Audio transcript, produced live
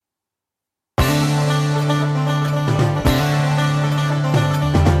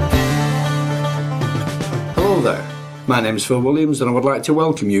My name's Phil Williams and I would like to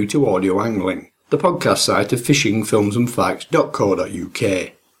welcome you to Audio Angling, the podcast site of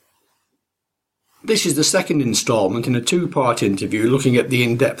fishingfilmsandfacts.co.uk. This is the second instalment in a two-part interview looking at the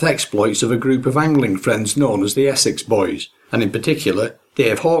in-depth exploits of a group of angling friends known as the Essex Boys, and in particular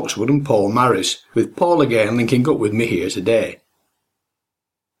Dave Hawkswood and Paul Maris, with Paul again linking up with me here today.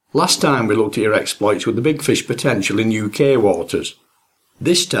 Last time we looked at your exploits with the big fish potential in UK waters.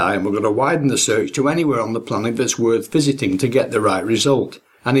 This time we're going to widen the search to anywhere on the planet that's worth visiting to get the right result,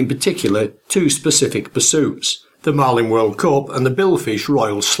 and in particular two specific pursuits, the Marlin World Cup and the Billfish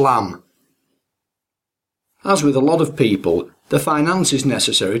Royal Slam. As with a lot of people, the finances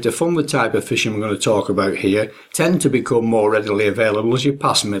necessary to fund the type of fishing we're going to talk about here tend to become more readily available as you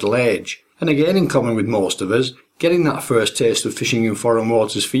pass middle age, and again in common with most of us, getting that first taste of fishing in foreign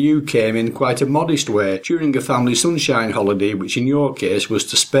waters for you came in quite a modest way during a family sunshine holiday, which in your case was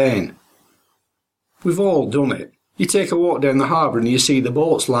to Spain. We've all done it. You take a walk down the harbour and you see the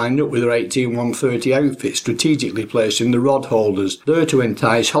boats lined up with their 18130 outfits strategically placed in the rod holders, there to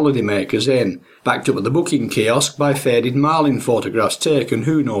entice holidaymakers in, backed up at the booking kiosk by faded marlin photographs taken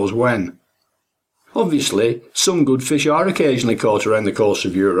who knows when. Obviously, some good fish are occasionally caught around the coast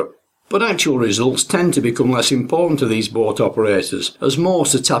of Europe, but actual results tend to become less important to these boat operators, as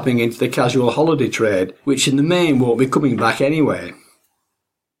most are tapping into the casual holiday trade, which in the main won't be coming back anyway.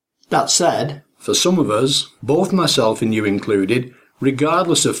 That said, for some of us, both myself and you included,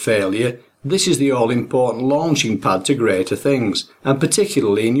 regardless of failure, this is the all-important launching pad to greater things, and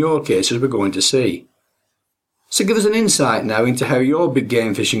particularly in your case as we're going to see. So give us an insight now into how your big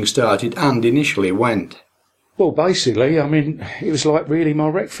game fishing started and initially went. Well, basically, it was like really my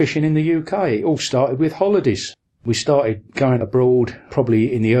wreck fishing in the UK. It all started with holidays. We started going abroad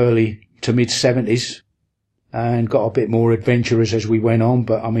probably in the early to mid-70s and got a bit more adventurous as we went on,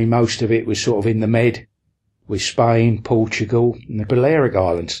 but most of it was sort of in the Med, with Spain, Portugal and the Balearic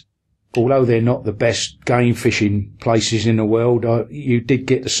Islands. Although they're not the best game fishing places in the world, you did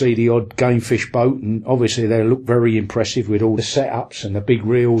get to see the odd game fish boat, and obviously they look very impressive with all the setups and the big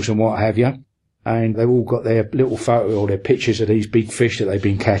reels and what have you. And they've all got their little photo or their pictures of these big fish that they've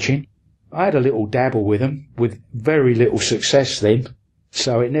been catching. I had a little dabble with them, with very little success then,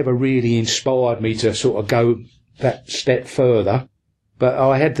 so it never really inspired me to sort of go that step further. But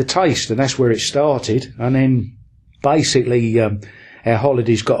I had the taste, and that's where it started. And then basically our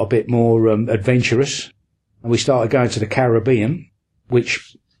holidays got a bit more adventurous, and we started going to the Caribbean,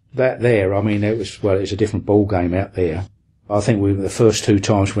 which it was a different ball game out there. I think the first two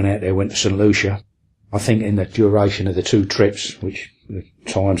times we went out there went to St. Lucia. I think in the duration of the two trips, which the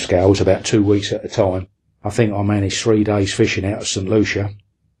time scale was about 2 weeks at a time, I think I managed 3 days fishing out of St. Lucia.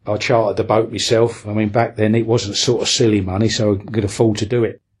 I chartered the boat myself. Back then it wasn't sort of silly money, so I could afford to do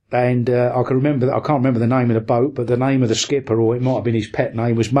it. And I can't remember the name of the boat, but the name of the skipper, or it might have been his pet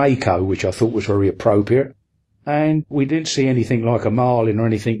name, was Mako, which I thought was very appropriate. And we didn't see anything like a marlin or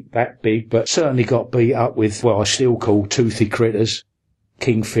anything that big, but certainly got beat up with what I still call toothy critters,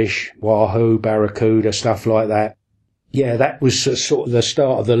 kingfish, wahoo, barracuda, stuff like that. Yeah, that was sort of the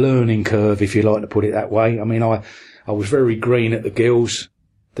start of the learning curve, if you like to put it that way. I was very green at the gills.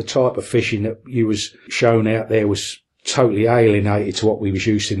 The type of fishing that you was shown out there was totally alienated to what we was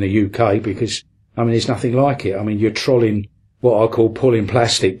used to in the UK, because, there's nothing like it. You're trolling what I call pulling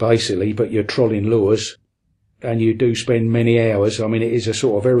plastic, basically, but you're trolling lures, and you do spend many hours. It is a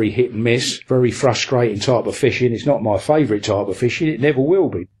sort of very hit and miss, very frustrating type of fishing. It's not my favourite type of fishing. It never will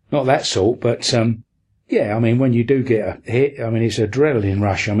be. Not that sort, but, when you do get a hit, it's adrenaline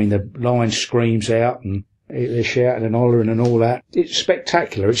rush. The line screams out and they're shouting and hollering and all that. It's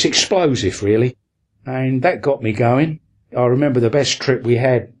spectacular. It's explosive, really. And that got me going. I remember the best trip we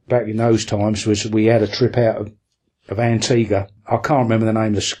had back in those times was we had a trip out of Antigua. I can't remember the name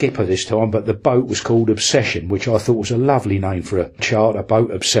of the skipper this time, but the boat was called Obsession, which I thought was a lovely name for a charter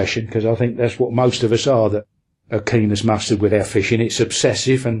boat, Obsession, because I think that's what most of us are that are keen as mustard with our fishing. It's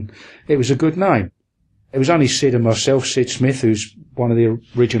obsessive, and it was a good name. It was only Sid and myself, Sid Smith, who's one of the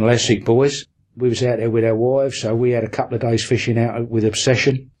original Essex boys. We was out there with our wives, so we had a couple of days fishing out with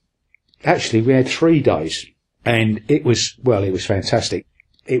Obsession. Actually, we had 3 days, and it was fantastic.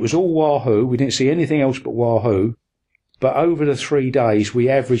 It was all wahoo. We didn't see anything else but wahoo. But over the 3 days, we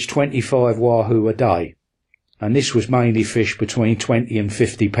averaged 25 wahoo a day. And this was mainly fish between 20 and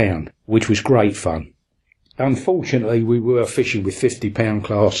 50 pound, which was great fun. Unfortunately, we were fishing with 50 pound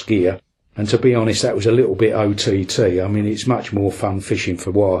class gear. And to be honest, that was a little bit OTT. It's much more fun fishing for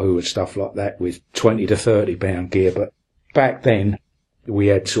wahoo and stuff like that with 20 to 30 pound gear. But back then, we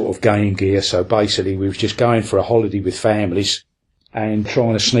had sort of game gear. So basically, we was just going for a holiday with families and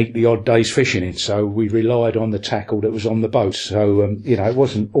trying to sneak the odd day's fishing in. So we relied on the tackle that was on the boat. So, it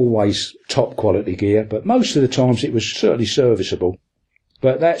wasn't always top quality gear, but most of the times it was certainly serviceable.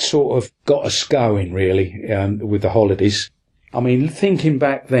 But that sort of got us going, really, with the holidays. I mean, thinking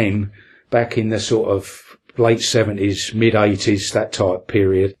back then, back in the sort of late 70s, mid 80s, that type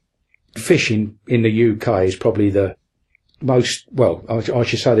period, fishing in the UK is probably the most, well, I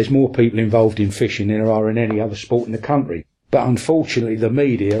should say there's more people involved in fishing than there are in any other sport in the country. But unfortunately, the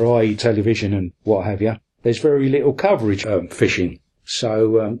media, i.e. television and what have you, there's very little coverage of fishing.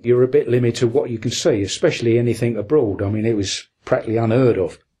 So you're a bit limited to what you can see, especially anything abroad. I mean, it was practically unheard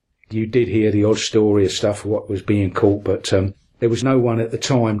of. You did hear the odd story of stuff, what was being caught, but there was no one at the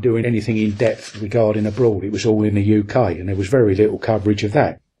time doing anything in depth regarding abroad. It was all in the UK, and there was very little coverage of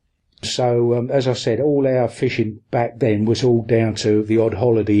that. So, as I said, all our fishing back then was all down to the odd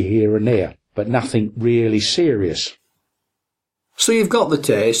holiday here and there, but nothing really serious. So you've got the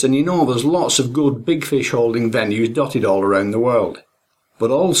taste, and you know there's lots of good big fish holding venues dotted all around the world, but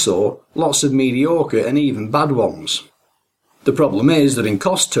also lots of mediocre and even bad ones. The problem is that in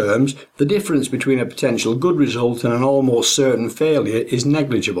cost terms, the difference between a potential good result and an almost certain failure is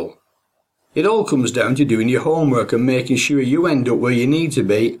negligible. It all comes down to doing your homework and making sure you end up where you need to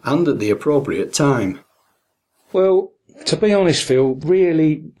be and at the appropriate time. Well, to be honest, Phil,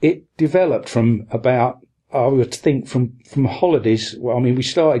 really it developed from about, I would think, from holidays. Well, I mean, we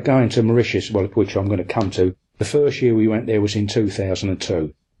started going to Mauritius, well, which I'm going to come to. The first year we went there was in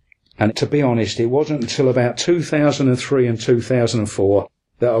 2002. And to be honest, it wasn't until about 2003 and 2004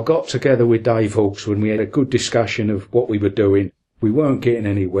 that I got together with Dave Hawkswood and we had a good discussion of what we were doing. We weren't getting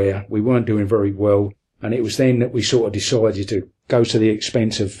anywhere. We weren't doing very well. And it was then that we sort of decided to go to the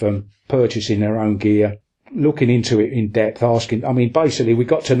expense of purchasing our own gear, looking into it in depth, asking. I mean, basically, we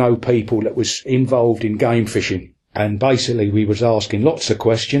got to know people that was involved in game fishing. And basically, we was asking lots of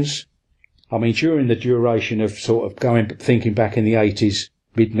questions. I mean, during the duration of sort of thinking back in the 80s,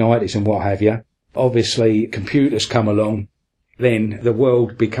 mid-90s and what have you, obviously computers come along. Then the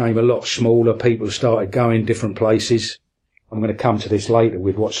world became a lot smaller. People started going different places. I'm going to come to this later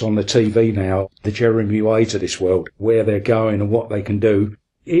with what's on the TV now, the Jeremy Wade's of this world, where they're going and what they can do.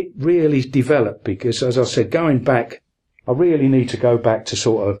 It really developed because, as I said, going back, I really need to go back to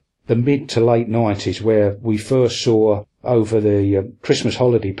sort of the mid to late 90s where we first saw over the Christmas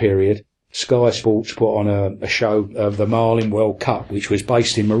holiday period, Sky Sports put on a show of the Marlin World Cup, which was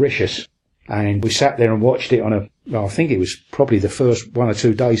based in Mauritius. And we sat there and watched it I think it was probably the first 1 or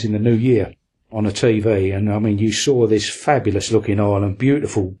 2 days in the new year on a TV. And I mean, you saw this fabulous looking island,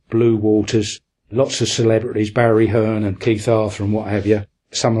 beautiful blue waters, lots of celebrities, Barry Hearn and Keith Arthur and what have you.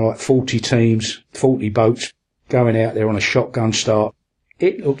 Something like 40 teams, 40 boats going out there on a shotgun start.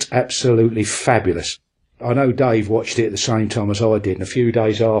 It looked absolutely fabulous. I know Dave watched it at the same time as I did, and a few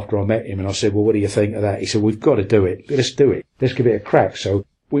days after I met him and I said, well, what do you think of that? He said, we've got to do it. Let's do it. Let's give it a crack. So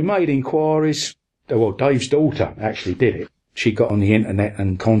we made inquiries. Well, Dave's daughter actually did it. She got on the internet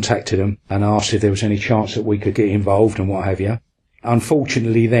and contacted them and asked if there was any chance that we could get involved and what have you.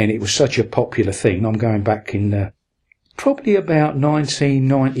 Unfortunately then, it was such a popular thing. I'm going back in probably about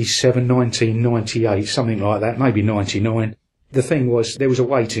 1997, 1998, something like that, maybe 99. The thing was, there was a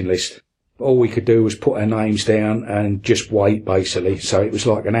waiting list. All we could do was put our names down and just wait, basically. So it was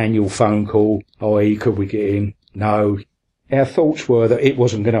like an annual phone call, i.e., could we get in? No. Our thoughts were that it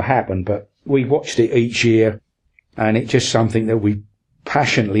wasn't going to happen, but we watched it each year, and it's just something that we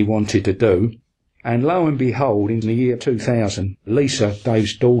passionately wanted to do. And lo and behold, in the year 2000, Lisa,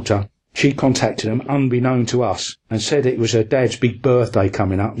 Dave's daughter, she contacted them unbeknown to us and said it was her dad's big birthday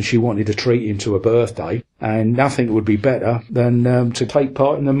coming up and she wanted to treat him to a birthday, and nothing would be better than to take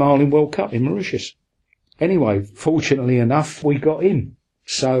part in the Marlin World Cup in Mauritius. Anyway, fortunately enough, we got in.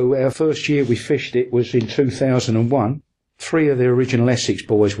 So our first year we fished it was in 2001. 3 of the original Essex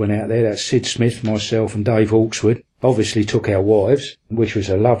boys went out there. That's Sid Smith, myself and Dave Hawkswood. Obviously took our wives, which was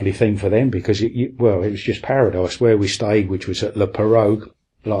a lovely thing for them because it was just paradise where we stayed, which was at Le Pirogue,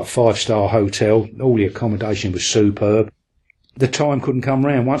 like a 5-star hotel. All the accommodation was superb. The time couldn't come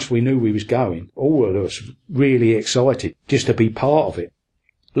round. Once we knew we was going, all of us really excited just to be part of it.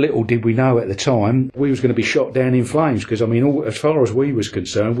 Little did we know at the time we was going to be shot down in flames because, I mean, as far as we was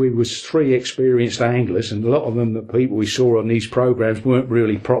concerned, we was 3 experienced anglers, and a lot of them, the people we saw on these programs, weren't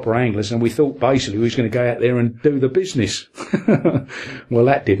really proper anglers, and we thought basically we was going to go out there and do the business. Well,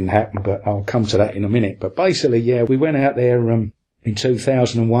 that didn't happen, but I'll come to that in a minute. But basically, yeah, we went out there in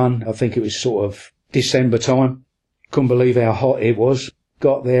 2001. I think it was sort of December time. Couldn't believe how hot it was.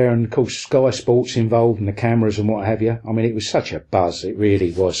 Got there, and of course Sky Sports involved and the cameras and what have you. I mean, it was such a buzz. It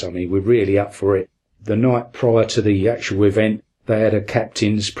really was. I mean, we're really up for it. The night prior to the actual event, They had a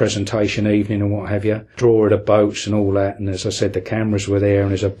captain's presentation evening and what have you, draw of the boats and all that. And as I said, the cameras were there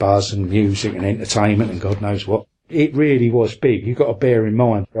and there's a buzz and music and entertainment and God knows what. It really was big. You've got to bear in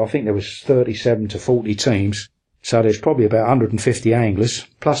mind, I think there was 37 to 40 teams. So there's probably about 150 anglers,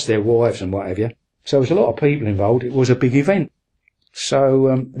 plus their wives and what have you. So there was a lot of people involved. It was a big event.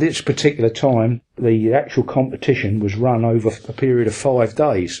 So this particular time, the actual competition was run over a period of 5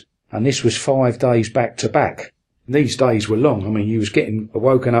 days. And this was 5 days back to back. These days were long. I mean, you was getting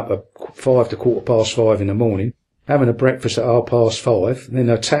woken up at 5 to 5:15 in the morning, having a breakfast at 5:30. Then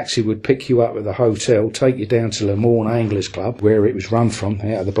a taxi would pick you up at the hotel, take you down to Le Morne Anglers Club, where it was run from,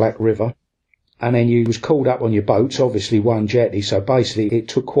 out of the Black River. And then you was called up on your boats, obviously one jetty. So basically it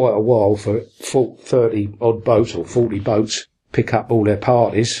took quite a while for 30 odd boats or 40 boats pick up all their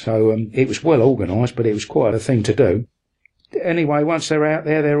parties. So it was well organised, but it was quite a thing to do. Anyway, once they're out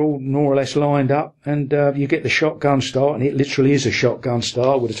there, they're all more or less lined up, and you get the shotgun start, and it literally is a shotgun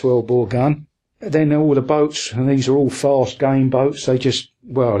start with a 12-bore gun. Then all the boats, and these are all fast game boats, they just,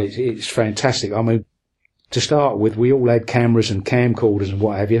 well, it's fantastic. I mean, to start with, we all had cameras and camcorders and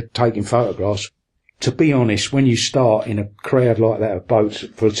what have you, taking photographs. To be honest, when you start in a crowd like that of boats,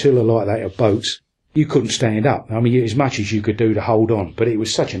 flotilla like that of boats, you couldn't stand up. I mean, as much as you could do to hold on, but it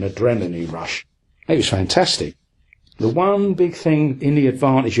was such an adrenaline rush. It was fantastic. The one big thing in the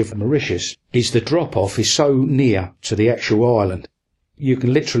advantage of Mauritius is the drop-off is so near to the actual island. You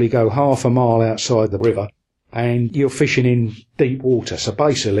can literally go half a mile outside the river and you're fishing in deep water. So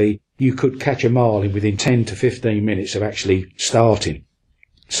basically, you could catch a marlin within 10 to 15 minutes of actually starting.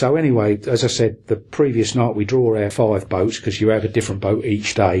 So anyway, as I said, the previous night we draw our 5 boats because you have a different boat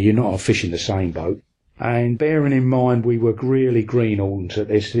each day. You're not fishing the same boat. And bearing in mind we were really greenhorns at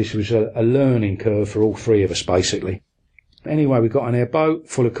this was a learning curve for all 3 of us basically. Anyway, we got on our boat,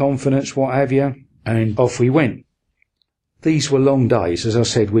 full of confidence, what have you, and off we went. These were long days. As I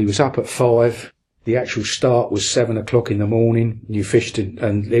said, we was up at 5. The actual start was 7 o'clock in the morning. You fished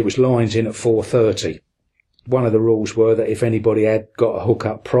and there was lines in at 4:30. One of the rules were that if anybody had got a hook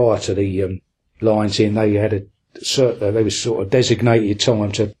up prior to the lines in, they had there was sort of designated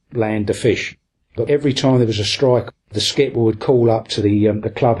time to land the fish. But every time there was a strike, the skipper would call up to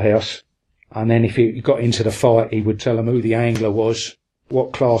the clubhouse. And then if he got into the fight, he would tell them who the angler was,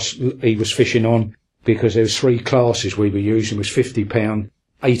 what class he was fishing on, because there was 3 classes we were using, was £50,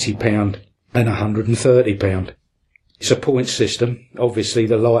 £80 and £130. It's a point system. Obviously,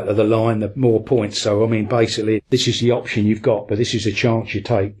 the lighter the line, the more points. So, I mean, basically, this is the option you've got, but this is a chance you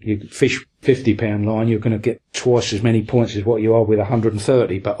take. You fish £50 line, you're going to get twice as many points as what you are with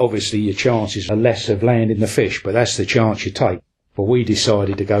 130, but obviously your chances are less of landing the fish, but that's the chance you take. Well, we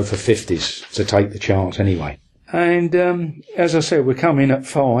decided to go for 50s to take the chance anyway. And as I said, we come in at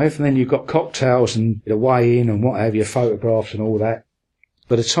 5, and then you've got cocktails and the weigh-in and what have you, photographs and all that.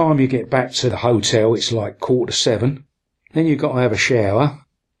 By the time you get back to the hotel, it's like 6:45. Then you've got to have a shower.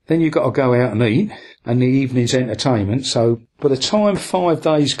 Then you've got to go out and eat, and the evening's entertainment. So by the time 5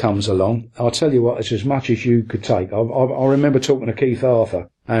 days comes along, I'll tell you what, it's as much as you could take. I remember talking to Keith Arthur,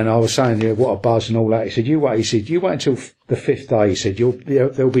 and I was saying, yeah, what a buzz and all that. He said, you wait until the 5th day. He said,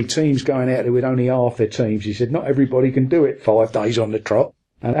 there'll be teams going out there with only half their teams. He said, not everybody can do it 5 days on the trot.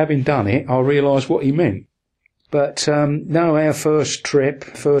 And having done it, I realised what he meant. But no, our first trip,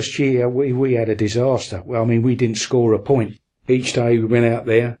 first year, we had a disaster. Well, I mean, we didn't score a point. Each day we went out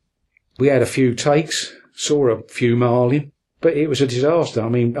there. We had a few takes, saw a few marlin, but it was a disaster. I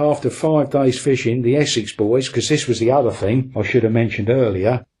mean, after 5 days fishing, the Essex boys, because this was the other thing I should have mentioned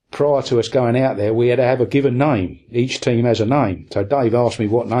earlier, prior to us going out there, we had to have a given name. Each team has a name. So Dave asked me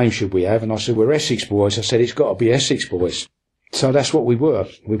what name should we have, and I said, we're Essex boys. I said, it's got to be Essex boys. So that's what we were.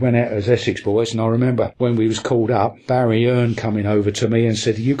 We went out as Essex boys, and I remember when we was called up, Barry Earn coming over to me and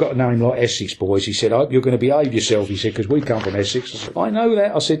said, you got a name like Essex boys. He said, I hope you're going to behave yourself, he said, because we come from Essex. I said, I know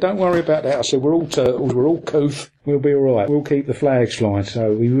that. I said, don't worry about that. I said, we're all turtles, we're all couth, we'll be all right. We'll keep the flags flying.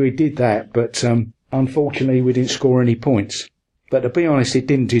 So we did that, but unfortunately we didn't score any points. But to be honest, it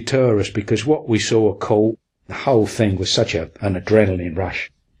didn't deter us, because what we saw caught, the whole thing was such an adrenaline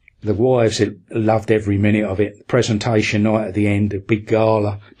rush. The wives loved every minute of it. Presentation night at the end, the big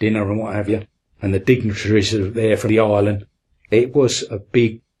gala, dinner and what have you. And the dignitaries that were there from the island. It was a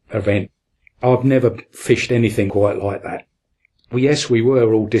big event. I've never fished anything quite like that. Well, yes, we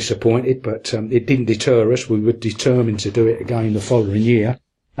were all disappointed, but it didn't deter us. We were determined to do it again the following year.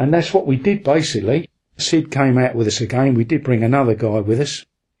 And that's what we did, basically. Sid came out with us again. We did bring another guy with us.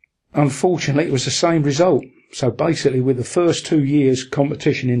 Unfortunately, it was the same result. So basically, with the first 2 years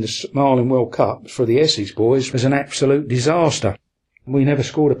competition in the Marlin World Cup for the Essex boys was an absolute disaster. We never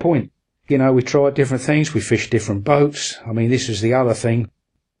scored a point. You know, we tried different things. We fished different boats. I mean, this was the other thing.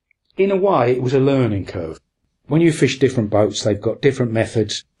 In a way, it was a learning curve. When you fish different boats, they've got different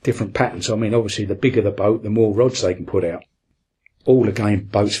methods, different patterns. I mean, obviously, the bigger the boat, the more rods they can put out. All the game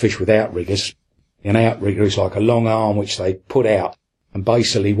boats fish with outriggers. An outrigger is like a long arm which they put out. And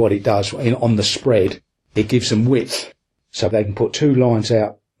basically what it does, on the spread, it gives them width. So they can put two lines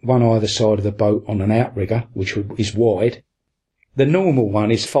out, one either side of the boat on an outrigger, which is wide. The normal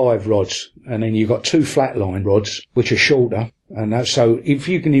one is 5 rods, and then you've got 2 flatline rods, which are shorter. And so if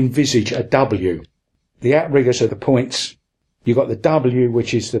you can envisage a W, the outriggers are the points. You've got the W,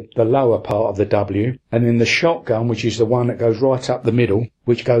 which is the lower part of the W, and then the shotgun, which is the one that goes right up the middle,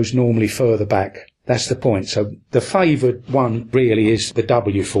 which goes normally further back. That's the point. So the favoured one really is the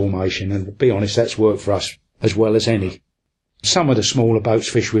W formation, and to be honest, that's worked for us as well as any. Some of the smaller boats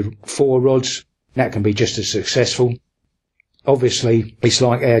fish with 4 rods. That can be just as successful. Obviously, it's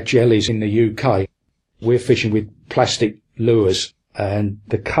like our jellies in the UK. We're fishing with plastic lures, and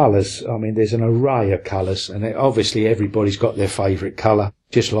the colours, I mean, there's an array of colours, and obviously everybody's got their favourite colour,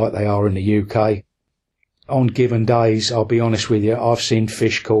 just like they are in the UK. On given days, I'll be honest with you, I've seen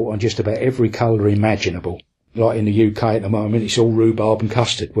fish caught on just about every colour imaginable. Like in the UK at the moment, it's all rhubarb and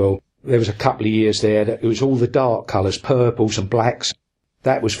custard. Well, there was a couple of years there that it was all the dark colours, purples and blacks.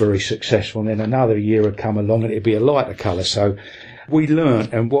 That was very successful. And then another year had come along and it'd be a lighter colour. So we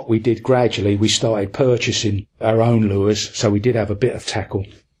learnt, and what we did gradually, we started purchasing our own lures. So we did have a bit of tackle.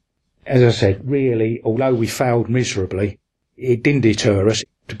 As I said, really, although we failed miserably, it didn't deter us.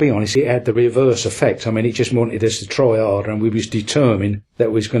 To be honest, it had the reverse effect. I mean, it just wanted us to try harder, and we was determined that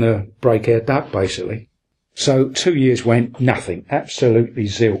we was going to break our duck, basically. So 2 years went, nothing. Absolutely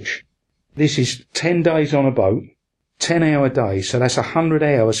zilch. This is 10 days on a boat, 10-hour days, so that's 100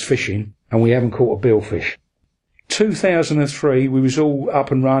 hours fishing, and we haven't caught a billfish. 2003, we was all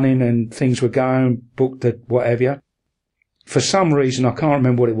up and running, and things were going, booked at whatever. For some reason, I can't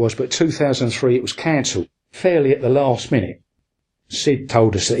remember what it was, but 2003, it was cancelled, fairly at the last minute. Sid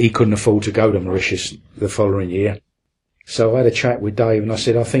told us that he couldn't afford to go to Mauritius the following year. So I had a chat with Dave, and I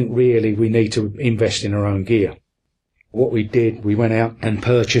said, I think really we need to invest in our own gear. What we did, we went out and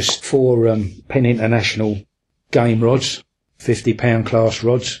purchased 4 Penn International game rods, 50-pound class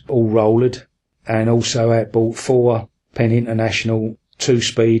rods, all rollered, and also I bought 4 Penn International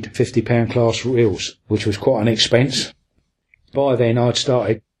 2-speed 50-pound class reels, which was quite an expense. By then I'd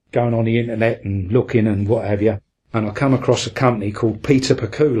started going on the internet and looking and what have you, and I come across a company called Peter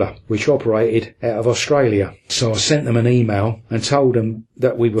Pakula, which operated out of Australia. So I sent them an email and told them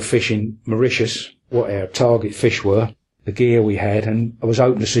that we were fishing Mauritius, what our target fish were, the gear we had, and I was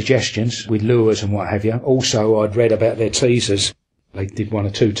open to suggestions with lures and what have you. Also, I'd read about their teasers. They did 1 or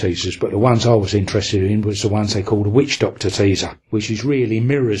 2 teasers, but the ones I was interested in was the ones they called a witch doctor teaser, which is really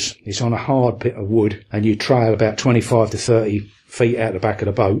mirrors. It's on a hard bit of wood, and you trail about 25 to 30 feet out the back of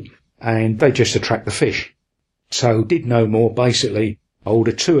the boat, and they just attract the fish. So did no more. Basically, I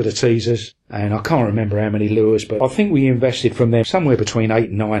ordered 2 of the teasers, and I can't remember how many lures, but I think we invested from them somewhere between £800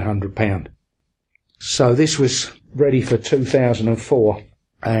 and £900. So this was ready for 2004,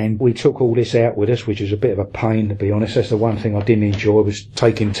 and we took all this out with us, which was a bit of a pain, to be honest. That's the one thing I didn't enjoy, was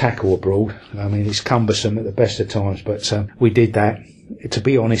taking tackle abroad. I mean, it's cumbersome at the best of times, but we did that. To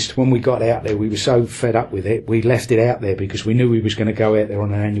be honest, when we got out there, we were so fed up with it, we left it out there because we knew we was going to go out there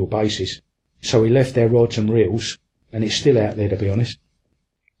on an annual basis. So we left our rods and reels, and it's still out there, to be honest.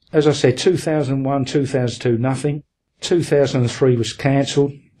 As I said, 2001, 2002, nothing. 2003 was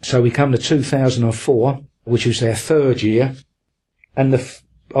cancelled. So we come to 2004, which was our 3rd year. And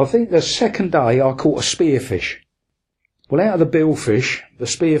I think the second day I caught a spearfish. Well, out of the billfish, the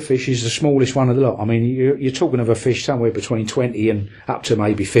spearfish is the smallest one of the lot. I mean, you're talking of a fish somewhere between 20 and up to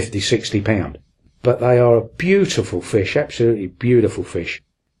maybe 50, 60 pound. But they are a beautiful fish, absolutely beautiful fish.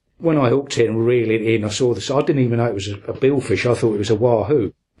 When I hooked it and reeled it in, I saw this. I didn't even know it was a billfish. I thought it was a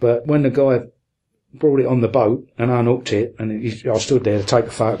wahoo. But when the guy brought it on the boat and unhooked it, and I stood there to take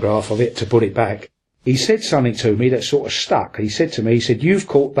a photograph of it to put it back, he said something to me that sort of stuck. He said to me, you've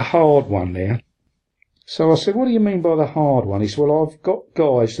caught the hard one there. So I said, what do you mean by the hard one? He said, well, I've got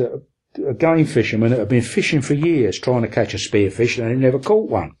guys that are game fishermen that have been fishing for years trying to catch a spearfish and they've never caught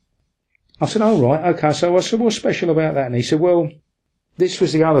one. I said, oh, right, okay. So I said, what's special about that? And he said, well, this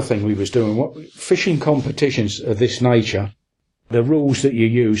was the other thing we was doing. Fishing competitions of this nature, the rules that you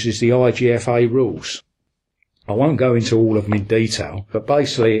use is the IGFA rules. I won't go into all of them in detail, but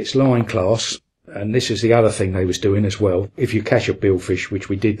basically it's line class, and this is the other thing they was doing as well. If you catch a billfish, which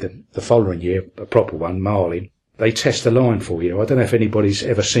we did the following year, a proper one, marlin, they test the line for you. I don't know if anybody's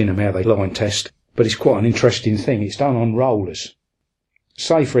ever seen them how they line test, but it's quite an interesting thing. It's done on rollers.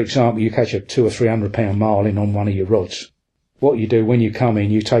 say for example you catch a 200 or 300 pound marlin on one of your rods. What you do when you come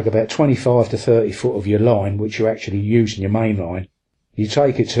in, you take about 25 to 30 foot of your line, which you actually use in your main line. You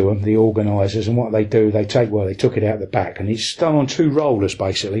take it to them, the organisers, and what they do, they took it out the back, and it's done on 2 rollers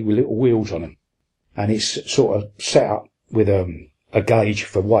basically with little wheels on them, and it's sort of set up with a gauge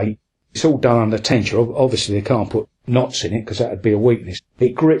for weight. It's all done under tension. Obviously they can't put knots in it because that would be a weakness.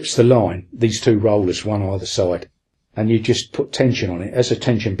 It grips the line, these 2 rollers, one either side, and you just put tension on it. As the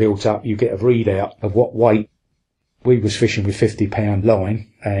tension builds up, you get a readout of what weight. We was fishing with 50 pound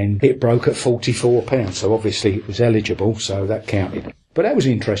line, and it broke at 44 pounds, so obviously it was eligible, so that counted. But that was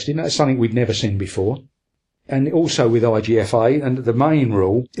interesting. That's something we'd never seen before. And also with IGFA, and the main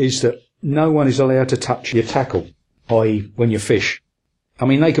rule is that no one is allowed to touch your tackle, i.e. when you fish. I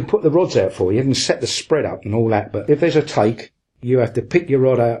mean, they can put the rods out for you and set the spread up and all that, but if there's a take, you have to pick your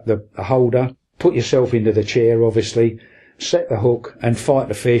rod out the holder, put yourself into the chair, obviously, set the hook and fight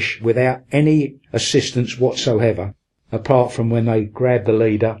the fish without any assistance whatsoever, apart from when they grab the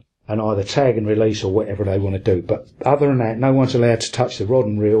leader and either tag and release or whatever they want to do. But other than that, no one's allowed to touch the rod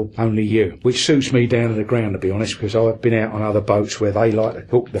and reel, only you, which suits me down to the ground, to be honest, because I've been out on other boats where they like to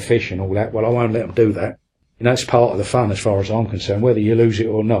hook the fish and all that. Well, I won't let them do that. And that's part of the fun as far as I'm concerned, whether you lose it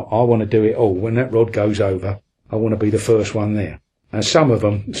or not. I want to do it all. When that rod goes over, I want to be the first one there. And some of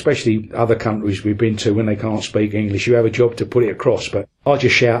them, especially other countries we've been to, when they can't speak English, you have a job to put it across. But I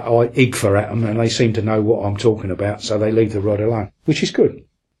just shout IGFA at them, and they seem to know what I'm talking about, so they leave the rod alone, which is good.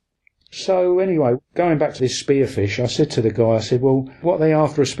 So anyway, going back to this spearfish, I said to the guy, I said, well, what are they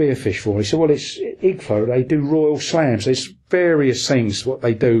after a spearfish for? He said, well, it's IGFA. They do royal slams. There's various things, what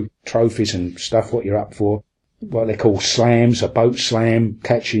they do, trophies and stuff, what you're up for. What they call slams, a boat slam,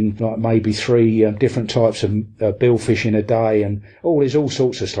 catching like maybe 3 different types of billfish in a day, and there's all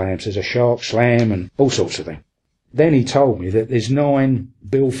sorts of slams. There's a shark slam and all sorts of things. Then he told me that there's 9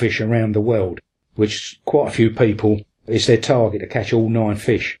 billfish around the world, which quite a few people, it's their target to catch all 9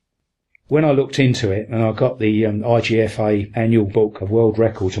 fish. When I looked into it, and I got the IGFA annual book of world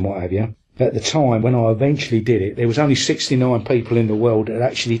records and what have you, at the time when I eventually did it, there was only 69 people in the world that had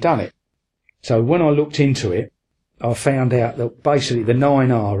actually done it. So when I looked into it, I found out that basically the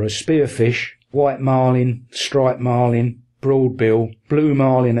 9 are a spearfish, white marlin, striped marlin, broadbill, blue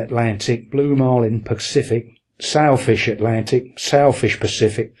marlin Atlantic, blue marlin Pacific, sailfish Atlantic, sailfish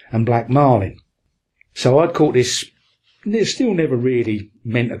Pacific, and black marlin. So I'd caught this, it still never really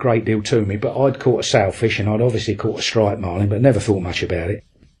meant a great deal to me, but I'd caught a sailfish and I'd obviously caught a striped marlin, but never thought much about it.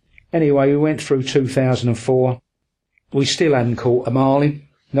 Anyway, we went through 2004. We still hadn't caught a marlin,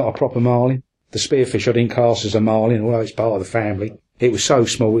 not a proper marlin. The spearfish I didn't class as a marlin, although it's part of the family. It was so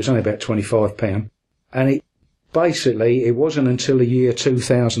small, it was only about 25 pounds. And it wasn't until the year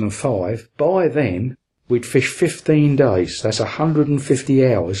 2005. By then, we'd fished 15 days. That's 150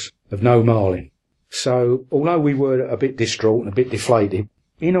 hours of no marlin. So, although we were a bit distraught and a bit deflated,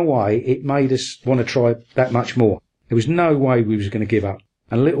 in a way, it made us want to try that much more. There was no way we was going to give up.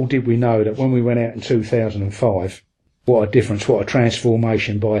 And little did we know that when we went out in 2005, what a difference, what a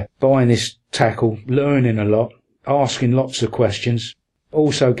transformation by buying this tackle, learning a lot, asking lots of questions,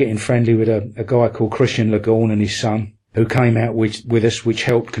 also getting friendly with a guy called Christian Lagoon and his son, who came out with us, which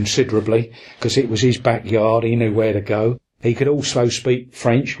helped considerably, because it was his backyard, he knew where to go. He could also speak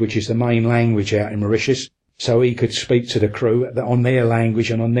French, which is the main language out in Mauritius, so he could speak to the crew on their language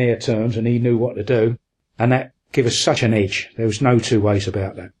and on their terms, and he knew what to do, and that gave us such an edge. There was no 2 ways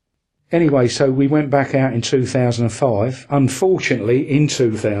about that. Anyway, so we went back out in 2005. Unfortunately, in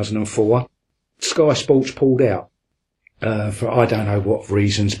 2004, Sky Sports pulled out. For I don't know what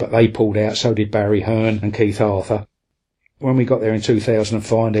reasons, but they pulled out. So did Barry Hearn and Keith Arthur. When we got there in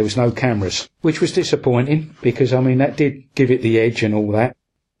 2005, there was no cameras, which was disappointing because, I mean, that did give it the edge and all that.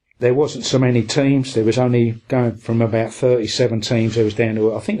 There wasn't so many teams. There was only going from about 37 teams. There was down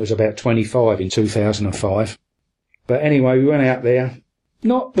to, I think it was about 25 in 2005. But anyway, we went out there.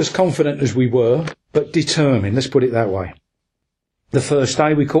 Not as confident as we were, but determined, let's put it that way. The first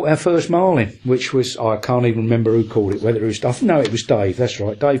day we caught our first marlin, which was, I can't even remember who caught it, whether it was, no, it was Dave, that's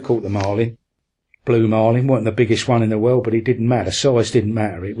right. Dave caught the marlin. Blue marlin, wasn't the biggest one in the world, but it didn't matter. Size didn't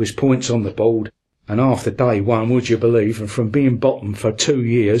matter. It was points on the board. And after day 1, would you believe, and from being bottom for 2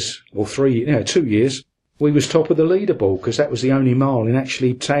 years, or 2 years, we was top of the leaderboard, because that was the only marlin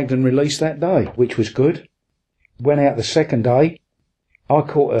actually tagged and released that day, which was good. Went out the second day. I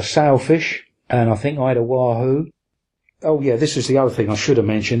caught a sailfish, and I think I had a wahoo. Oh yeah, this is the other thing I should have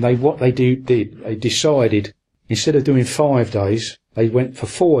mentioned. They decided, instead of doing 5 days, they went for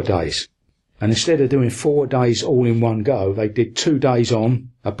 4 days. And instead of doing 4 days all in one go, they did 2 days on,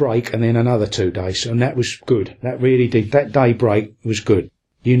 a break, and then another 2 days. And that was good. That really did. That day break was good.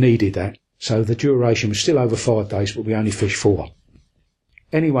 You needed that. So the duration was still over 5 days, but we only fished 4.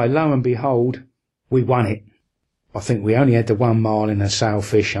 Anyway, lo and behold, we won it. I think we only had the 1 marlin and a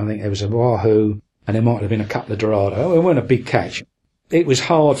sailfish. I think there was a wahoo, and there might have been a couple of dorado. It weren't a big catch. It was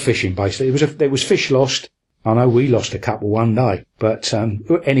hard fishing, basically. There was fish lost. I know we lost a couple one day, but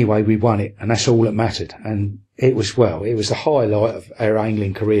anyway, we won it, and that's all that mattered. And it was the highlight of our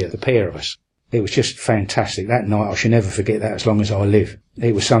angling career, the pair of us. It was just fantastic. That night, I shall never forget that as long as I live.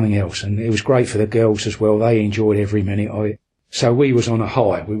 It was something else, and it was great for the girls as well. They enjoyed every minute of it. So we was on a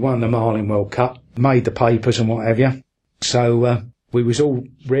high. We won the Marlin World Cup, made the papers and what have you. So we was all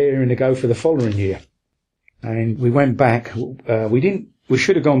raring to go for the following year. And we went back. We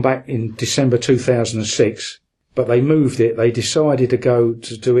should have gone back in December 2006, but they moved it. They decided to go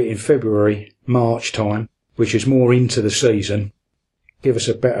to do it in February, March time, which is more into the season, give us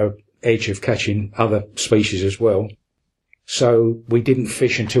a better edge of catching other species as well. So we didn't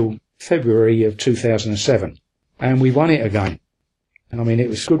fish until February of 2007, and we won it again. I mean, it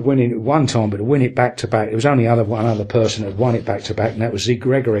was good winning it one time, but to win it back to back, there was only one other person that won it back to back, and that was Zig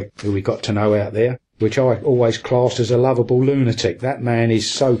Gregorick, who we got to know out there, which I always classed as a lovable lunatic. That man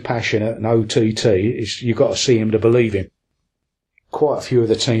is so passionate and OTT, you've got to see him to believe him. Quite a few of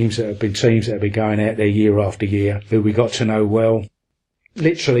the teams that have been going out there year after year, who we got to know well.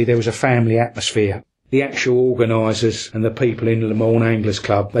 Literally, there was a family atmosphere. The actual organisers and the people in the Le Mans Anglers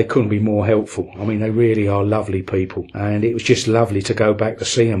Club, they couldn't be more helpful. I mean, they really are lovely people. And it was just lovely to go back to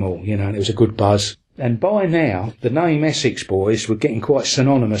see them all, and it was a good buzz. And by now, the name Essex Boys were getting quite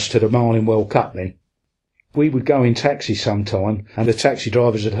synonymous to the Marlin World Cup then. We would go in taxi sometime, and the taxi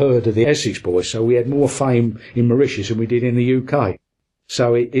drivers had heard of the Essex Boys, so we had more fame in Mauritius than we did in the UK.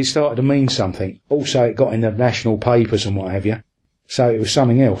 So it started to mean something. Also, it got in the national papers and what have you. So it was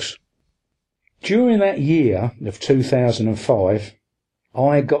something else. During that year of 2005,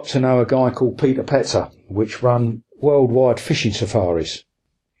 I got to know a guy called Peter Petzer, which run worldwide fishing safaris.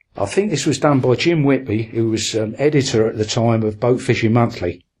 I think this was done by Jim Whitby, who was editor at the time of Boat Fishing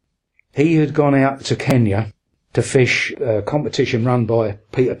Monthly. He had gone out to Kenya to fish a competition run by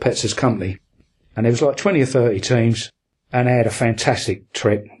Peter Petzer's company. And there was like 20 or 30 teams, and they had a fantastic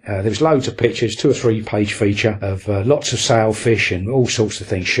trip. There was loads of pictures, 2 or 3 page feature of lots of sailfish and all sorts of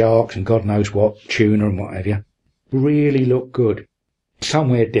things, sharks and God knows what, tuna and what have you. Really looked good.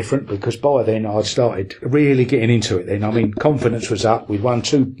 Somewhere different, because by then I'd started really getting into it then. I mean, confidence was up. We'd won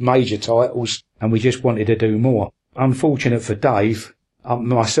 2 major titles, and we just wanted to do more. Unfortunate for Dave,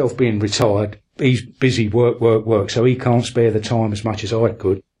 myself being retired, he's busy work, so he can't spare the time as much as I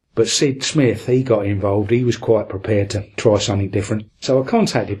could. But Sid Smith, he got involved. He was quite prepared to try something different. So I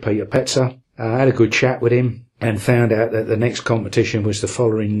contacted Peter Petzer, had a good chat with him, and found out that the next competition was the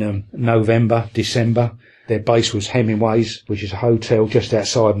following December. Their base was Hemingway's, which is a hotel just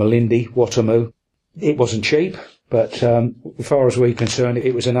outside Malindi, Watamu. It wasn't cheap, but as far as we're concerned,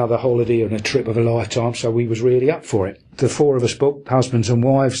 it was another holiday and a trip of a lifetime, so we was really up for it. The 4 of us booked, husbands and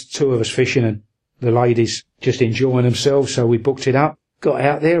wives, 2 of us fishing, and the ladies just enjoying themselves, so we booked it up. Got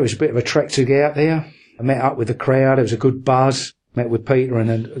out there, it was a bit of a trek to get out there. I met up with the crowd, it was a good buzz. Met with Peter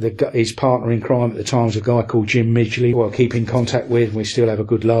and his partner in crime at the time was a guy called Jim Midgley, who I keep in contact with, and we still have a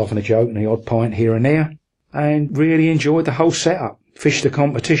good laugh and a joke and the odd pint here and there. And really enjoyed the whole setup. Fished the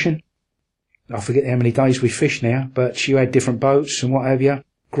competition. I forget how many days we fished now, but you had different boats and what have you.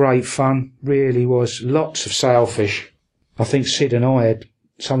 Great fun, really was. Lots of sailfish. I think Sid and I had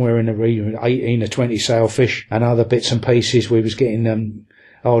somewhere in the region 18 or 20 sailfish and other bits and pieces. We was getting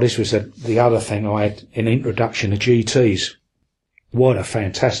this was the other thing I had, an introduction to GTs. What a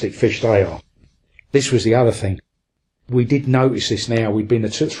fantastic fish they are. This was the other thing. We did notice this now. We'd been to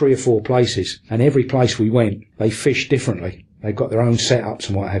 3 or 4 places, and every place we went, they fished differently. They got their own setups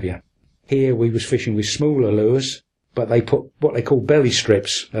and what have you. Here we was fishing with smaller lures, but they put what they call belly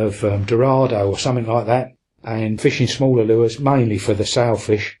strips of Dorado or something like that, and fishing smaller lures mainly for the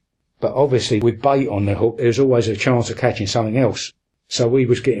sailfish. But obviously with bait on the hook, there's always a chance of catching something else. So we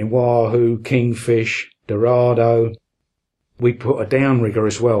was getting wahoo, kingfish, Dorado. We put a downrigger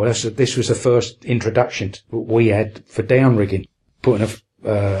as well. This was the first introduction we had for downrigging. Putting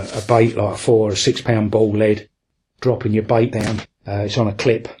a bait like a 4 or 6 pound ball lead, dropping your bait down. It's on a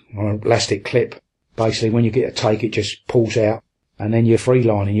clip, on an elastic clip. Basically, when you get a take, it just pulls out. And then you're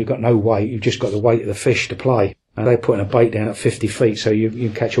freelining. You've got no weight. You've just got the weight of the fish to play. And they're putting a bait down at 50 feet, so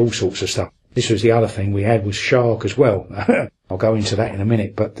you catch all sorts of stuff. This was the other thing we had was shark as well. I'll go into that in a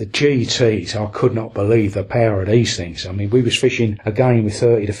minute, but the GTs, I could not believe the power of these things. I mean, we was fishing again with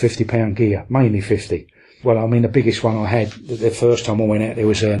 30 to 50 pound gear, mainly 50. Well, I mean, the biggest one I had the first time I went out there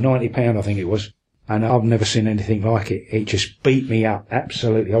was 90 pound, I think it was. And I've never seen anything like it. It just beat me up,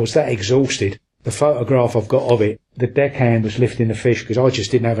 absolutely. I was that exhausted. The photograph I've got of it, the deckhand was lifting the fish because I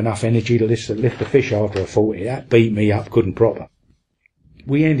just didn't have enough energy to lift the fish after a 40. That beat me up, couldn't proper.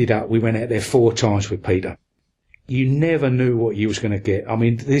 We went out there 4 times with Peter. You never knew what you was going to get. I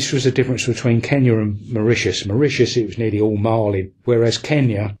mean, this was the difference between Kenya and Mauritius. Mauritius, it was nearly all marlin, whereas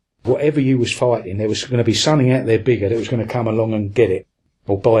Kenya, whatever you was fighting, there was going to be something out there bigger that was going to come along and get it,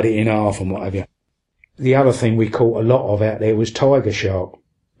 or bite it in half and what have you. The other thing we caught a lot of out there was tiger shark.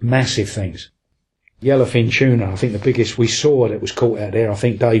 Massive things. Yellowfin tuna, I think the biggest we saw that was caught out there, I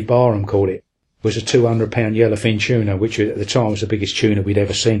think Dave Barham caught it, was a 200 pound yellowfin tuna, which at the time was the biggest tuna we'd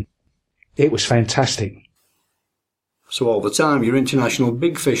ever seen. It was fantastic. So all the time your international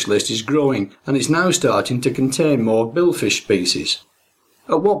big fish list is growing and it's now starting to contain more billfish species.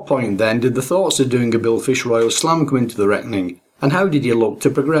 At what point then did the thoughts of doing a billfish Royal Slam come into the reckoning, and how did you look to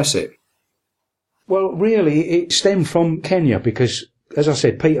progress it? Well, really, it stemmed from Kenya because, as I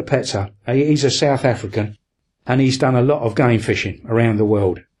said, Peter Petzer, he's a South African and he's done a lot of game fishing around the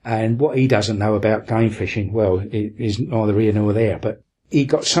world. And what he doesn't know about game fishing, well, it is neither here nor there, but he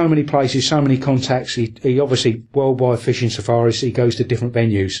got so many places, so many contacts. He obviously, worldwide fishing safaris, he goes to different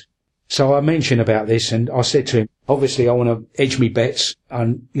venues. So I mentioned about this and I said to him, obviously I want to edge me bets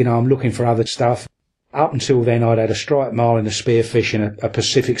and, I'm looking for other stuff. Up until then I'd had a striped marlin, a spearfish and a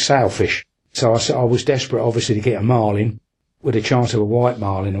Pacific sailfish. So I was desperate obviously to get a marlin with a chance of a white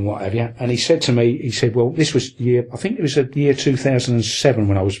marlin and what have you. And he said to me, well, this was I think it was the year 2007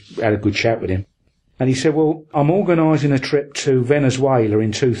 when I had a good chat with him. And he said, well, I'm organising a trip to Venezuela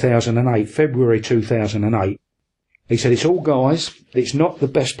in 2008, February 2008. He said, it's all guys. It's not the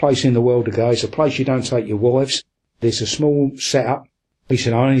best place in the world to go. It's a place you don't take your wives. There's a small setup. He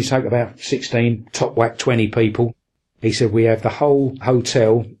said, I only take about 16, top whack 20 people. He said, we have the whole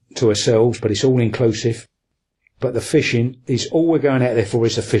hotel to ourselves, but it's all inclusive. But the fishing is all we're going out there for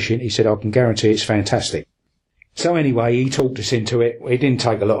is the fishing. He said, I can guarantee it's fantastic. So anyway, he talked us into it. It didn't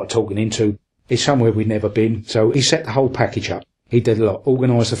take a lot of talking into. It's somewhere we'd never been. So he set the whole package up. He did a lot.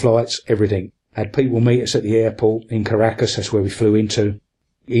 Organised the flights, everything. Had people meet us at the airport in Caracas. That's where we flew into.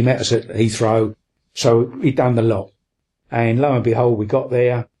 He met us at Heathrow. So he'd done the lot. And lo and behold, we got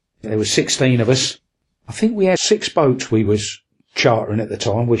there. There were 16 of us. I think we had 6 boats we was chartering at the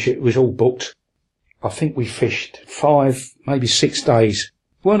time, which it was all booked. I think we fished 5, maybe 6 days.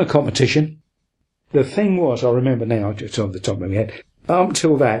 Weren't a competition. The thing was, I remember now, just on the top of my head, up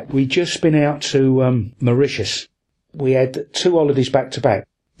until that, we'd just been out to Mauritius. We had 2 holidays back to back.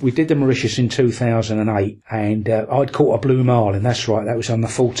 We did the Mauritius in 2008, and I'd caught a blue marlin. That's right, that was on the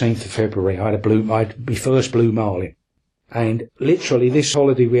 14th of February. I had my first blue marlin. And literally, this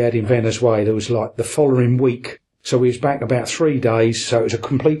holiday we had in Venezuela was like the following week. So we was back about 3 days, so it was a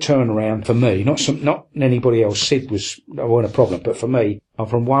complete turnaround for me. Not anybody else. Sid wasn't a problem, but for me, I'm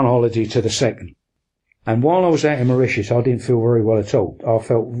from one holiday to the second. And while I was out in Mauritius, I didn't feel very well at all. I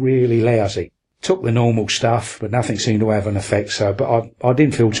felt really lousy. Took the normal stuff, but nothing seemed to have an effect, but I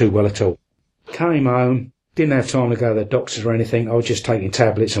didn't feel too well at all. Came home, didn't have time to go to the doctors or anything. I was just taking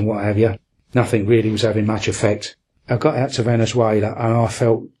tablets and what have you. Nothing really was having much effect. I got out to Venezuela and I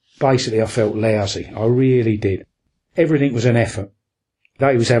felt lousy. I really did. Everything was an effort.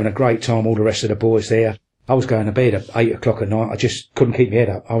 They was having a great time, all the rest of the boys there. I was going to bed at 8 o'clock at night. I just couldn't keep my head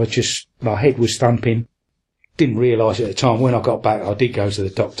up. My head was thumping. Didn't realise at the time. When I got back, I did go to the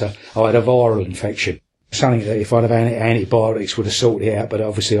doctor. I had a viral infection. Something that if I'd have had antibiotics would have sorted it out, but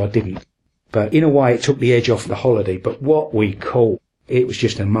obviously I didn't. But in a way, it took the edge off the holiday. But what we caught, it was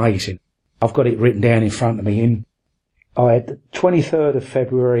just amazing. I've got it written down in front of me. I had the 23rd of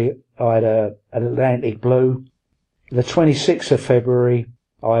February, I had an Atlantic blue. The 26th of February,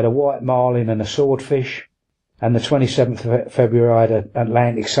 I had a white marlin and a swordfish. And the 27th of February, I had an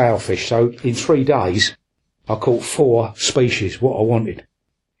Atlantic sailfish. So in 3 days, I caught 4 species, what I wanted.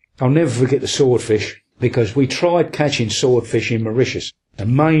 I'll never forget the swordfish, because we tried catching swordfish in Mauritius.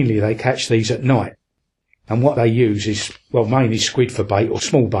 And mainly they catch these at night. And what they use is, well, mainly squid for bait or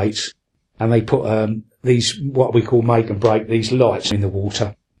small baits. And they put these, what we call make and break, these lights in the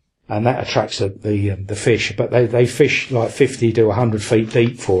water. And that attracts the fish. But they fish like 50 to 100 feet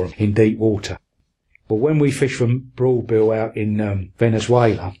deep for them in deep water. Well, when we fished from Broadbill out in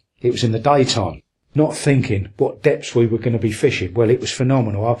Venezuela, it was in the daytime. not thinking what depths we were going to be fishing. Well, it was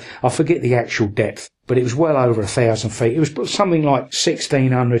phenomenal. I forget the actual depth, but it was well over 1,000 feet. It was something like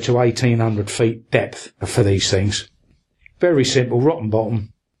 1,600 to 1,800 feet depth for these things. Very simple, rotten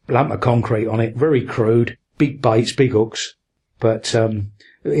bottom, lump of concrete on it, very crude, big baits, big hooks. But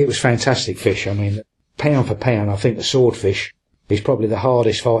it was fantastic fish. I mean, pound for pound, I think the swordfish is probably the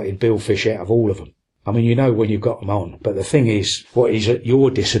hardest fighting billfish out of all of them. I mean, you know when you've got them on, but the thing is, what is at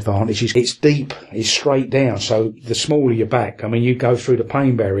your disadvantage is it's deep, it's straight down, so the smaller your back, I mean, you go through the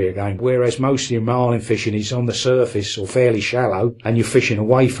pain barrier again, whereas most of your marlin fishing is on the surface or fairly shallow, and you're fishing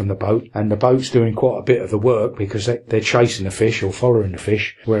away from the boat, and the boat's doing quite a bit of the work because they're chasing the fish or following the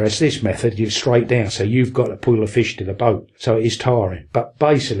fish, whereas this method, you're straight down, so you've got to pull the fish to the boat, so it is tiring. But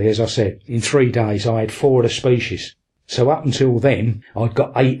basically, as I said, in 3 days I had 4 of the species, so up until then, I'd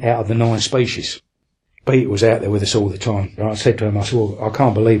got 8 out of the 9 species. Pete was out there with us all the time. And I said to him, I said, well, I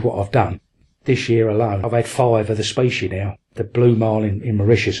can't believe what I've done. This year alone, I've had 5 of the species now. The blue marlin in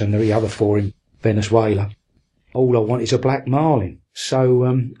Mauritius and the other 4 in Venezuela. All I want is a black marlin.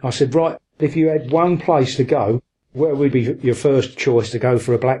 So I said, right, if you had one place to go, where would be your first choice to go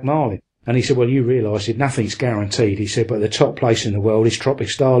for a black marlin? And he said, well, you realise that nothing's guaranteed. He said, but the top place in the world is Tropic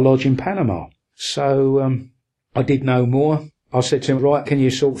Star Lodge in Panama. So I did no more. I said to him, right, can you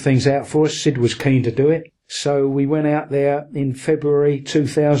sort things out for us? Sid was keen to do it. So we went out there in February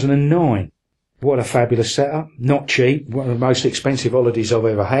 2009. What a fabulous setup. Not cheap. One of the most expensive holidays I've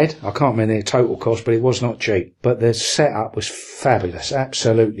ever had. I can't remember the total cost, but it was not cheap. But the setup was fabulous.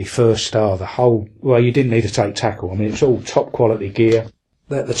 Absolutely first star. The whole, well, you didn't need to take tackle. I mean, it was all top quality gear.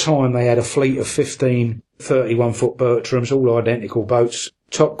 At the time, they had a fleet of 15 31-foot Bertrams, all identical boats.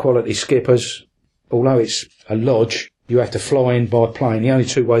 Top quality skippers. Although it's a lodge, you have to fly in by plane. The only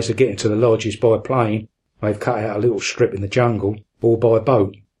 2 ways to get into the lodge is by plane. They've cut out a little strip in the jungle, or by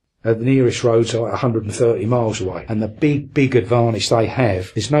boat. The nearest roads are 130 miles away. And the big advantage they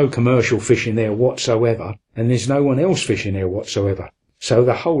have, there's no commercial fishing there whatsoever, and there's no one else fishing there whatsoever. So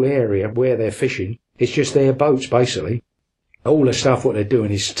the whole area where they're fishing, it's just their boats basically. All the stuff what they're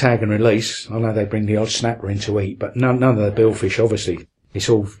doing is tag and release. I know they bring the odd snapper in to eat, but none of the billfish obviously. It's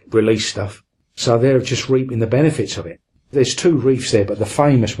all release stuff. So they're just reaping the benefits of it. There's 2 reefs there, but the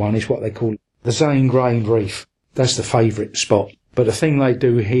famous one is what they call the Zane Grain Reef. That's the favourite spot. But the thing they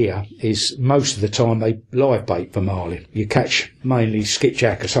do here is most of the time they live bait for marlin. You catch mainly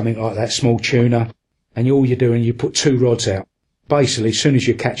skipjack or something like that, small tuna, and all you're doing, you put 2 rods out. Basically, as soon as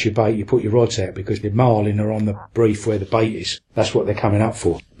you catch your bait, you put your rods out because the marlin are on the reef where the bait is. That's what they're coming up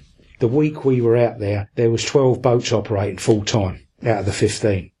for. The week we were out there was 12 boats operating full time out of the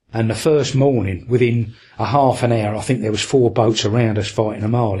 15. And the first morning, within a half an hour, I think there was 4 boats around us fighting a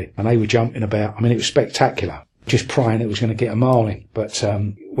marlin. And they were jumping about. I mean, it was spectacular. Just praying it was going to get a marlin. But,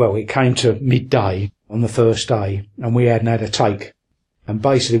 well, it came to midday on the first day, and we hadn't had a take. And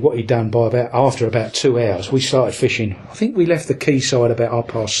basically what he'd done after about 2 hours, we started fishing. I think we left the quayside about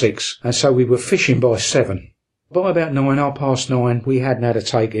 6:30. And so we were fishing by 7. By about 9, 9:30, we hadn't had a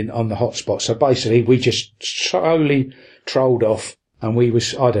take in on the hot spot. So basically we just slowly trolled off. And we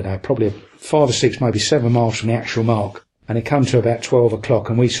was, I don't know, probably 5 or 6, maybe 7 miles from the actual mark. And it come to about 12 o'clock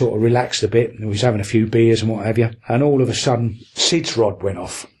and we sort of relaxed a bit and we was having a few beers and what have you. And all of a sudden, Sid's rod went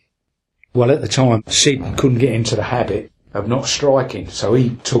off. Well, at the time, Sid couldn't get into the habit of not striking. So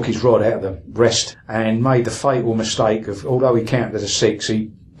he took his rod out of the rest and made the fatal mistake of, although he counted as a 6,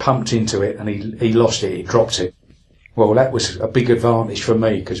 he pumped into it and he lost it, he dropped it. Well, that was a big advantage for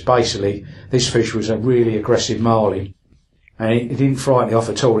me because basically this fish was a really aggressive marlin. And it didn't frighten me off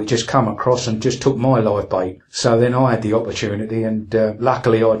at all. It just come across and just took my live bait. So then I had the opportunity and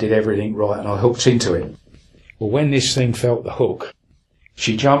luckily I did everything right and I hooked into it. Well, when this thing felt the hook,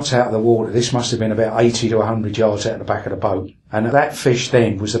 she jumped out of the water. This must have been about 80 to 100 yards out the back of the boat. And that fish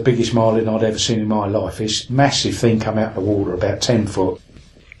then was the biggest marlin I'd ever seen in my life. This massive thing come out of the water, about 10 foot,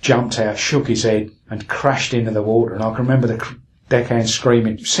 jumped out, shook his head and crashed into the water. And I can remember the deckhand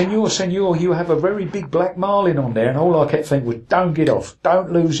screaming, Senor, you have a very big black marlin on there. And all I kept thinking was, don't get off,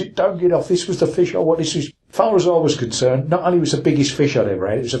 don't lose it, don't get off. This was the fish I wanted. This was, as far as I was concerned, not only was the biggest fish I'd ever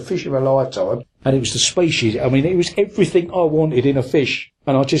had, it was a fish of a lifetime. And it was the species, I mean, it was everything I wanted in a fish.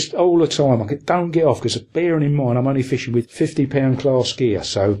 And I just, all the time, I could, don't get off, because bearing in mind, I'm only fishing with 50-pound class gear,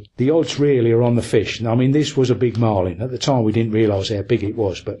 so the odds really are on the fish. And I mean, this was a big marlin. At the time, we didn't realise how big it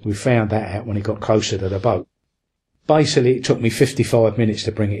was, but we found that out when it got closer to the boat. Basically, it took me 55 minutes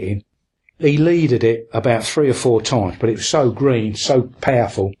to bring it in. He leaded it about 3 or 4 times, but it was so green, so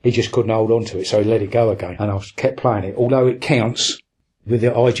powerful, he just couldn't hold on to it, so he let it go again. And I kept playing it. Although it counts with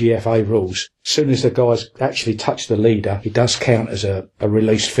the IGFA rules, as soon as the guys actually touch the leader, it does count as a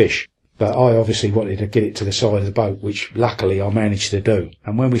released fish. But I obviously wanted to get it to the side of the boat, which luckily I managed to do.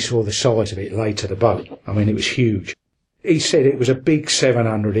 And when we saw the size of it laid to the boat, I mean, it was huge. He said it was a big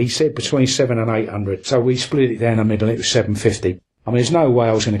 700. He said between 700 and 800. So we split it down the middle. It was 750. I mean, there's no way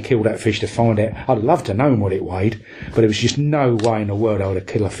I was going to kill that fish to find out. I'd love to know what it weighed, but there was just no way in the world I would have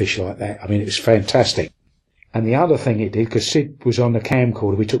killed a fish like that. I mean, it was fantastic. And the other thing it did, because Sid was on the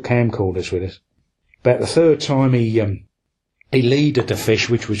camcorder, we took camcorders with us. About the third time he leaded the fish,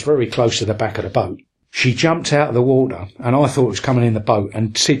 which was very close to the back of the boat. She jumped out of the water, and I thought it was coming in the boat,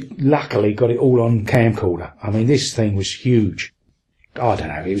 and Sid luckily got it all on camcorder. I mean, this thing was huge. I don't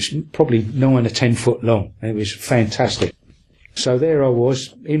know, it was probably 9 or 10 foot long, and it was fantastic. So there I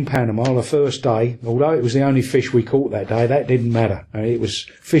was, in Panama, the first day. Although it was the only fish we caught that day, that didn't matter. I mean, it was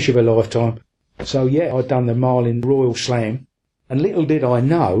fish of a lifetime. So yeah, I'd done the Marlin Royal Slam, and little did I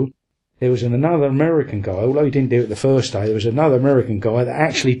know, there was another American guy, although he didn't do it the first day, there was another American guy that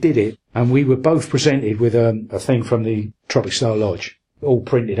actually did it, and we were both presented with a thing from the Tropic Star Lodge, all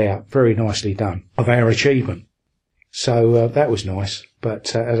printed out, very nicely done, of our achievement. So that was nice,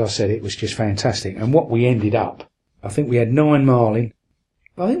 but as I said, it was just fantastic. And what we ended up, I think we had 9 marlin,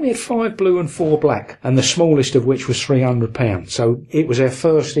 I think we had 5 blue and 4 black, and the smallest of which was £300. So it was our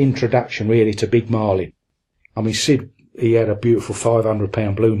first introduction really to big marlin. I mean, Sid, he had a beautiful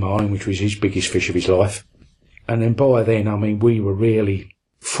 £500 blue marlin, which was his biggest fish of his life. And then by then, I mean, we were really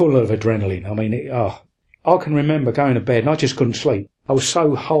full of adrenaline. I mean, I can remember going to bed and I just couldn't sleep. I was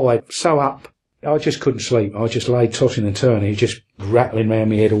so high, so up, I just couldn't sleep. I just lay tossing and turning, just rattling round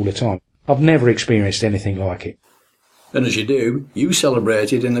my head all the time. I've never experienced anything like it. And as you do, you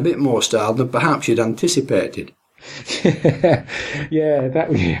celebrated in a bit more style than perhaps you'd anticipated. Yeah,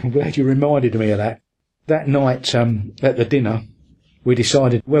 I'm glad you reminded me of that. That night at the dinner, we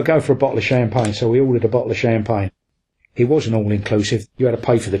decided we'll go for a bottle of champagne, so we ordered a bottle of champagne. It wasn't all-inclusive. You had to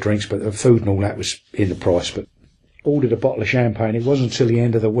pay for the drinks, but the food and all that was in the price. But ordered a bottle of champagne. It wasn't until the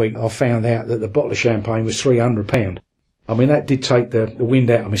end of the week I found out that the bottle of champagne was £300. I mean, that did take the wind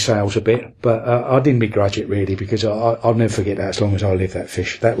out of my sails a bit, but I didn't begrudge it really, because I'll never forget that as long as I live, that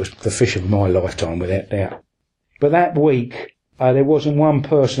fish. That was the fish of my lifetime, without doubt. But that week, there wasn't one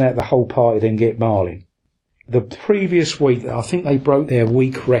person at the whole party that didn't get marlin. The previous week, I think they broke their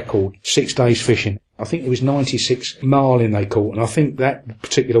week record, 6 days fishing. I think it was 96 marlin they caught, and I think that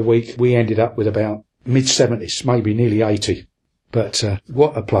particular week we ended up with about mid-70s, maybe nearly 80. But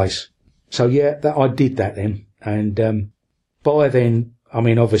what a place. So yeah, I did that then. And by then, I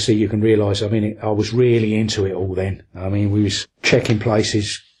mean, obviously you can realise, I mean, I was really into it all then. I mean, we was checking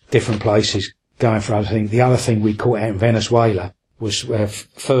places, different places, going for other things. The other thing we caught out in Venezuela was our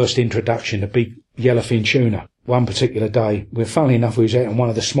first introduction to big yellowfin tuna. One particular day, funnily enough, we was out on one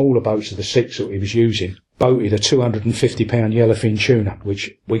of the smaller boats of the 6 that he was using, boated a 250 pound yellowfin tuna,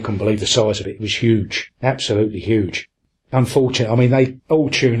 which we couldn't believe the size of it. It was huge, absolutely huge. Unfortunately, I mean, all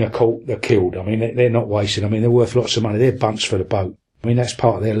tuna caught, they're killed. I mean, they're not wasted. I mean, they're worth lots of money. They're bunts for the boat. I mean, that's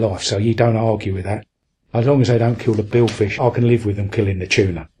part of their life, so you don't argue with that. As long as they don't kill the billfish, I can live with them killing the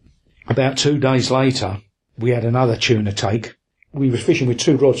tuna. About 2 days later, we had another tuna take. We were fishing with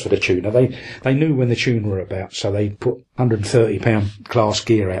 2 rods for the tuna. They knew when the tuna were about, so they put 130 pound class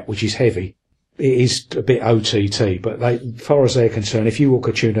gear out, which is heavy. It is a bit OTT, but as far as they're concerned, if you hook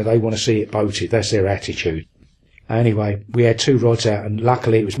a tuna, they want to see it boated. That's their attitude. Anyway, we had 2 rods out, and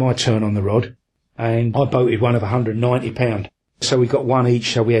luckily it was my turn on the rod, and I boated one of 190 pound. So we got one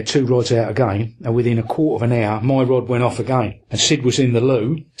each, so we had 2 rods out again, and within a quarter of an hour, my rod went off again. And Sid was in the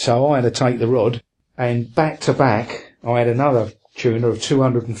loo, so I had to take the rod, and back to back, I had another tuna of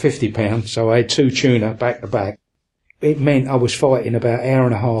 250 pounds, so I had 2 tuna back to back. It meant I was fighting about an hour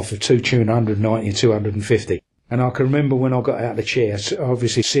and a half of 2 tuna, 190 and 250. And I can remember when I got out of the chair,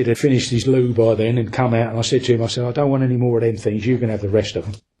 obviously Sid had finished his loo by then and come out, and I said to him, I said, I don't want any more of them things, you can have the rest of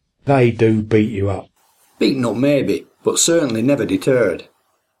them. They do beat you up. Beaten up maybe, but certainly never deterred.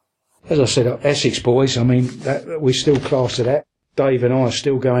 As I said, Essex boys, I mean, we still class to that. Dave and I are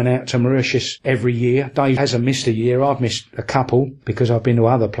still going out to Mauritius every year. Dave hasn't missed a year, I've missed a couple because I've been to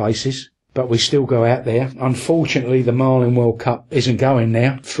other places. But we still go out there. Unfortunately, the Marlin World Cup isn't going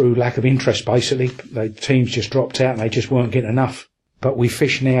now through lack of interest, basically. The teams just dropped out and they just weren't getting enough. But we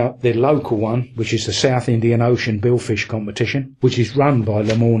fish now the local one, which is the South Indian Ocean Billfish Competition, which is run by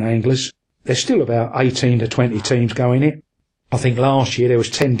Le Morne Anglers. There's still about 18 to 20 teams going it. I think last year there was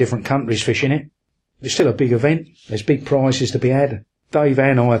 10 different countries fishing it. It's still a big event. There's big prizes to be had. Dave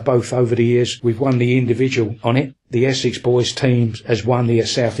and I both, over the years, we've won the individual on it. The Essex Boys team has won the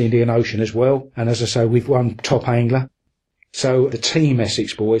South Indian Ocean as well. And as I say, we've won top angler. So the team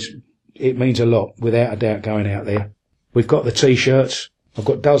Essex Boys, it means a lot, without a doubt, going out there. We've got the T-shirts. I've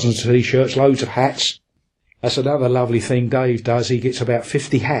got dozens of T-shirts, loads of hats. That's another lovely thing Dave does. He gets about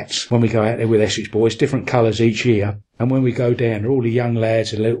 50 hats when we go out there with Essex Boys, different colours each year. And when we go down, all the young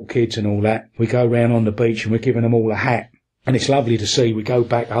lads and little kids and all that, we go round on the beach and we're giving them all a hat. And it's lovely to see. We go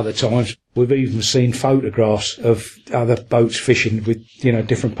back other times. We've even seen photographs of other boats fishing with,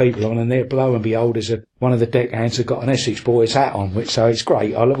 different people on, and there, lo and behold, one of the deckhands has got an Essex Boys hat on, so it's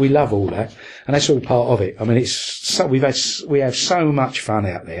great. We love all that, and that's all part of it. I mean, we have so much fun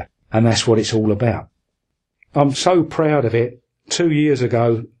out there, and that's what it's all about. I'm so proud of it. 2 years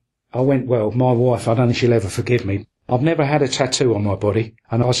ago, my wife, I don't think she'll ever forgive me. I've never had a tattoo on my body,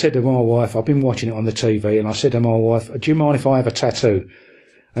 and I said to my wife, I've been watching it on the TV, and I said to my wife, do you mind if I have a tattoo?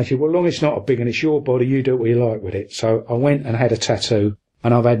 And she said, well, long as it's not a big one, it's your body, you do what you like with it. So I went and had a tattoo,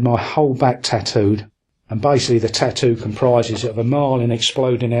 and I've had my whole back tattooed, and basically the tattoo comprises of a marlin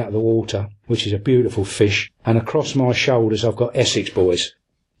exploding out of the water, which is a beautiful fish, and across my shoulders I've got Essex Boys.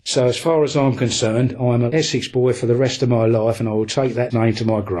 So as far as I'm concerned, I'm an Essex boy for the rest of my life, and I will take that name to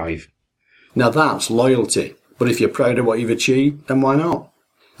my grave. Now that's loyalty. But if you're proud of what you've achieved, then why not?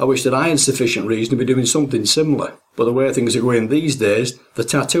 I wish that I had sufficient reason to be doing something similar. But the way things are going these days, the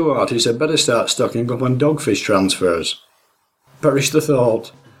tattoo artists had better start stocking up on dogfish transfers. Perish the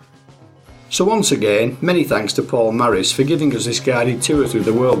thought. So once again, many thanks to Paul Maris for giving us this guided tour through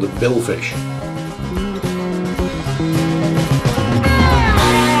the world of billfish.